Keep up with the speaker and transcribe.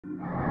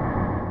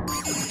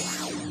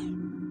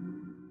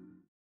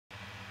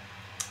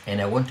And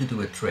I want to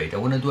do a trade. I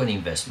want to do an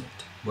investment,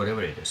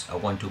 whatever it is. I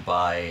want to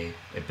buy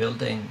a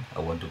building. I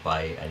want to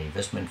buy an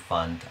investment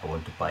fund. I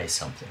want to buy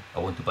something. I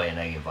want to buy an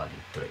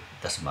eigenvalue trade.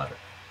 Doesn't matter.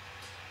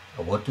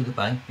 I go to the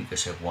bank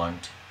because I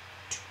want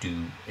to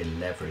do a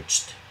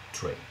leveraged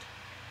trade.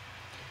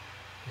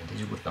 And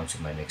this is what comes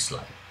in my next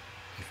slide.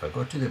 If I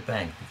go to the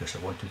bank because I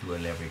want to do a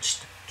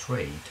leveraged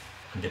trade,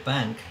 and the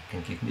bank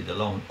can give me the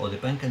loan, or the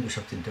bank can do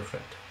something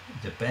different.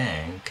 The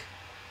bank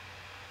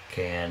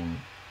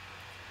can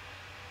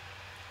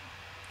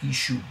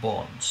issue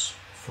bonds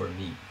for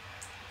me.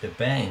 The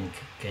bank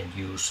can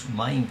use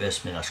my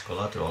investment as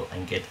collateral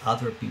and get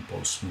other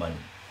people's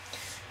money.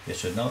 Yeah,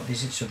 so now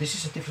this is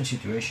a different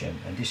situation,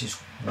 and this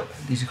is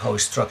how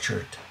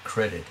structured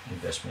credit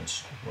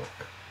investments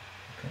work.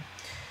 Okay,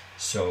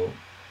 so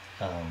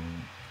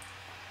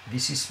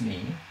this is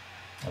me.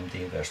 I'm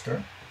the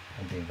investor.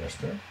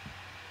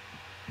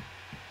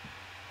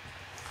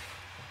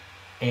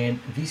 And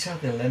these are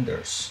the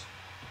lenders.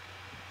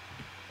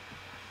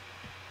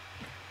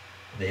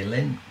 They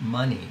lend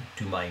money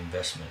to my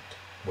investment,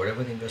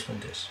 whatever the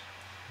investment is.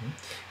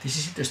 This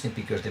is interesting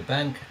because the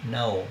bank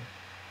now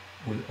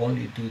will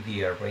only do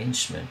the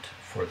arrangement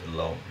for the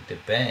loan. The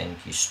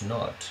bank is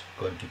not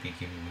going to be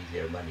giving me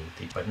their money.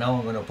 But now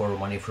I'm going to borrow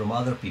money from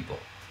other people.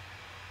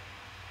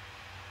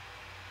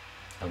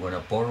 I'm going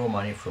to borrow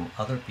money from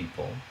other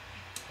people,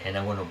 and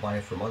I'm going to buy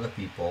from other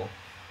people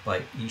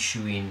by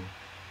issuing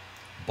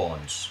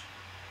bonds.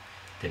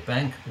 The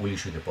bank will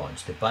issue the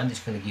bonds. The bank is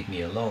going to give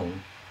me a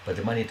loan, but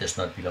the money does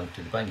not belong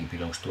to the bank, it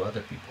belongs to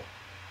other people.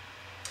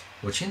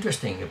 What's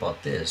interesting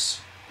about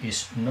this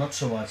is not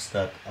so much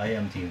that I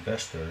am the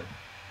investor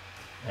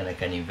and I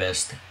can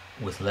invest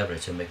with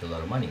leverage and make a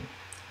lot of money.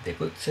 The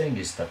good thing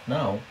is that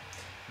now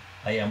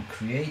I am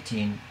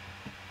creating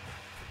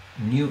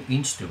new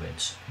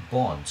instruments,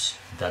 bonds,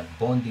 that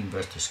bond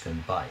investors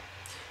can buy.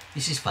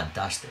 This is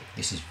fantastic.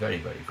 This is very,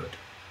 very good.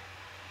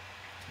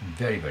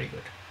 Very, very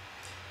good.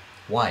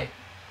 Why?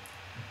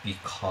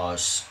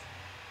 Because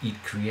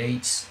it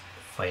creates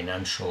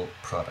financial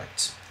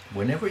products.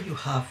 Whenever you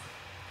have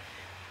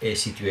a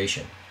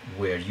situation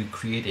where you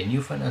create a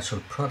new financial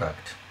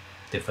product,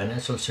 the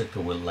financial sector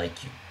will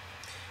like you.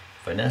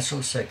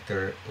 Financial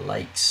sector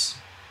likes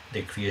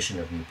the creation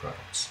of new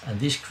products, and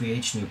this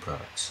creates new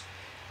products.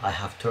 I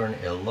have turned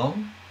a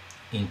loan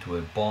into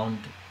a bond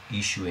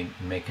issuing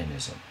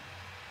mechanism.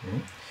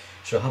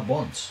 So I have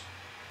bonds.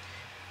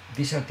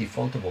 These are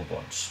defaultable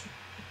bonds.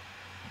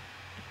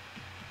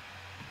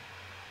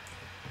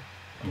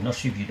 I'm not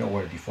sure if you know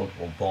what a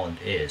defaultable bond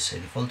is. A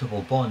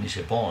defaultable bond is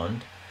a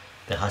bond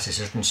that has a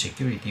certain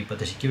security, but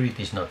the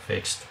security is not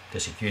fixed. The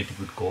security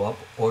could go up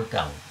or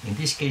down. In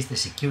this case, the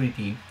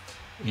security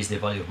is the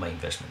value of my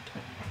investment.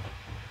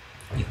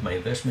 If my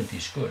investment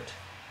is good,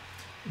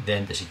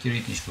 then the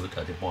security is good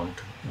and the bond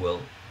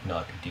will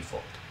not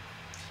default.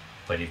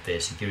 But if the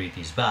security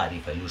is bad,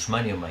 if I lose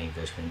money on my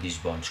investment, these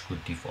bonds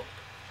could default.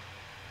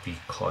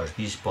 Because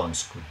these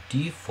bonds could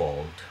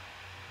default,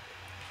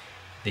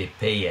 they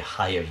pay a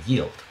higher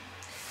yield,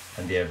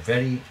 and they are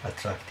very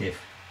attractive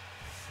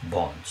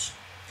bonds.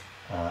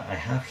 I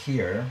have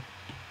here,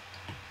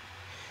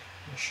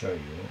 I'll show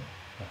you,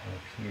 I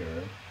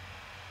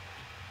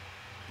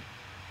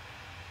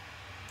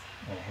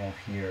have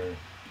here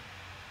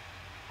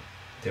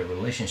the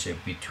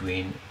relationship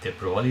between the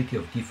probability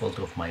of default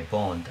of my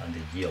bond and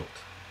the yield.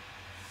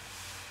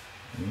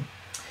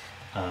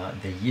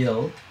 The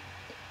yield,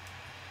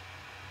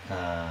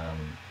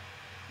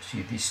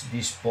 see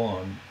this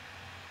bond,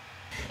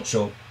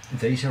 so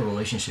there is a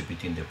relationship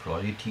between the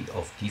probability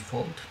of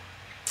default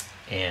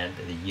and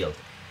the yield.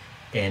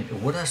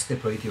 And what is the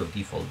probability of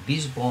default?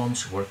 These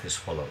bonds work as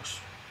follows.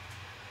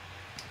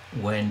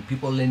 When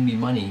people lend me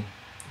money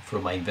for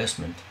my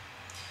investment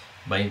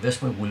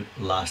will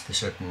last a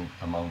certain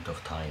amount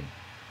of time.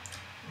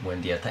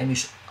 When the time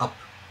is up,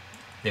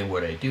 then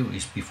what I do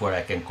is, before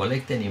I can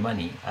collect any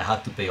money, I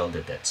have to pay all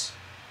the debts.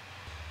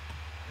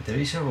 There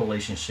is a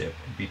relationship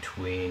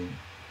between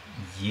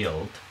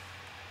yield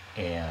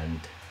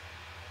and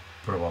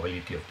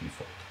probability of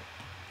default.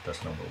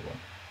 That's number one.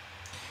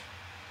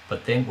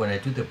 But then when I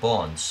do the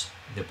bonds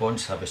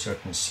have a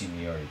certain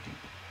seniority.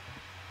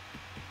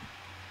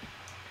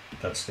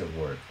 That's the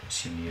word,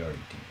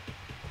 seniority.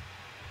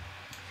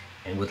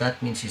 And what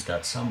that means is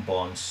that some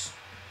bonds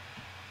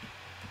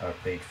are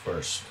paid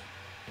first.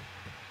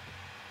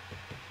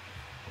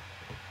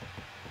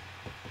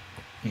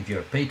 If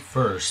you're paid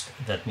first,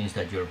 that means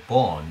that your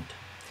bond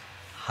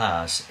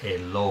has a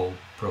low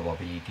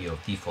probability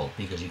of default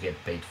because you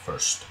get paid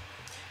first.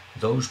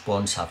 Those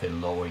bonds have a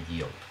lower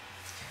yield.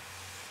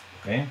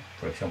 Okay,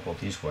 for example,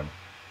 this one,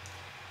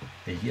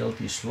 the yield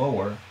is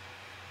lower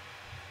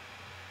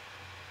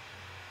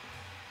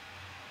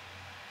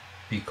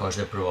because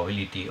the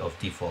probability of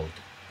default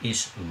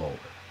is lower.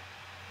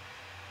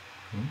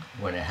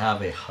 When I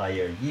have a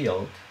higher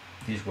yield,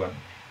 this one,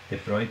 the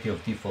probability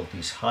of default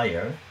is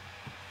higher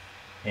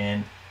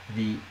and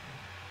the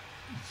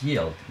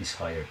yield is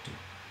higher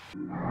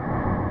too.